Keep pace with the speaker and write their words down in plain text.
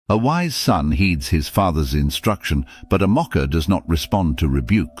A wise son heeds his father's instruction, but a mocker does not respond to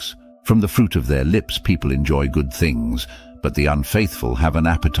rebukes. From the fruit of their lips people enjoy good things, but the unfaithful have an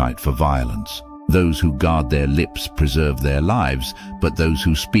appetite for violence. Those who guard their lips preserve their lives, but those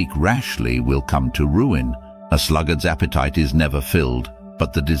who speak rashly will come to ruin. A sluggard's appetite is never filled,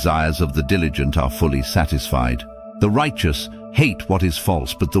 but the desires of the diligent are fully satisfied. The righteous hate what is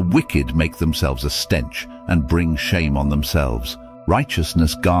false, but the wicked make themselves a stench and bring shame on themselves.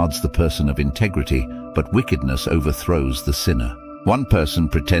 Righteousness guards the person of integrity, but wickedness overthrows the sinner. One person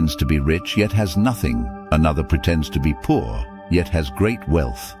pretends to be rich, yet has nothing. Another pretends to be poor, yet has great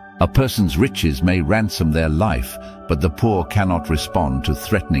wealth. A person's riches may ransom their life, but the poor cannot respond to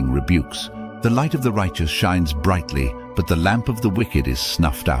threatening rebukes. The light of the righteous shines brightly, but the lamp of the wicked is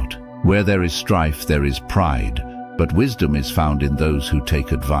snuffed out. Where there is strife, there is pride, but wisdom is found in those who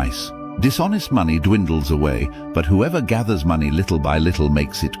take advice. Dishonest money dwindles away, but whoever gathers money little by little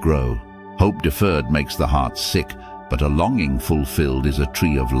makes it grow. Hope deferred makes the heart sick, but a longing fulfilled is a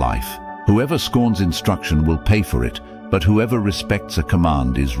tree of life. Whoever scorns instruction will pay for it, but whoever respects a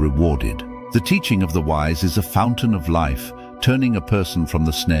command is rewarded. The teaching of the wise is a fountain of life, turning a person from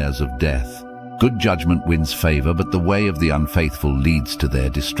the snares of death. Good judgment wins favor, but the way of the unfaithful leads to their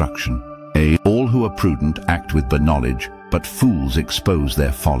destruction. All who are prudent act with knowledge, but fools expose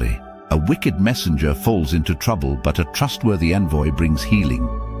their folly. A wicked messenger falls into trouble, but a trustworthy envoy brings healing.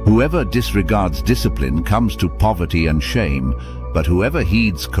 Whoever disregards discipline comes to poverty and shame, but whoever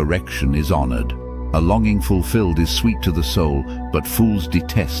heeds correction is honored. A longing fulfilled is sweet to the soul, but fools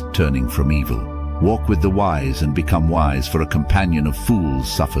detest turning from evil. Walk with the wise and become wise, for a companion of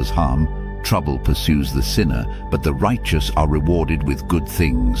fools suffers harm. Trouble pursues the sinner, but the righteous are rewarded with good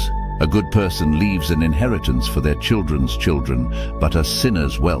things. A good person leaves an inheritance for their children's children, but a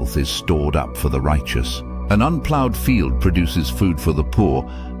sinner's wealth is stored up for the righteous. An unplowed field produces food for the poor,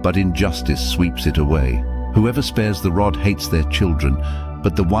 but injustice sweeps it away. Whoever spares the rod hates their children,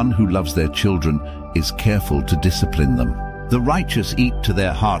 but the one who loves their children is careful to discipline them. The righteous eat to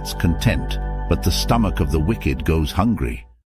their heart's content, but the stomach of the wicked goes hungry.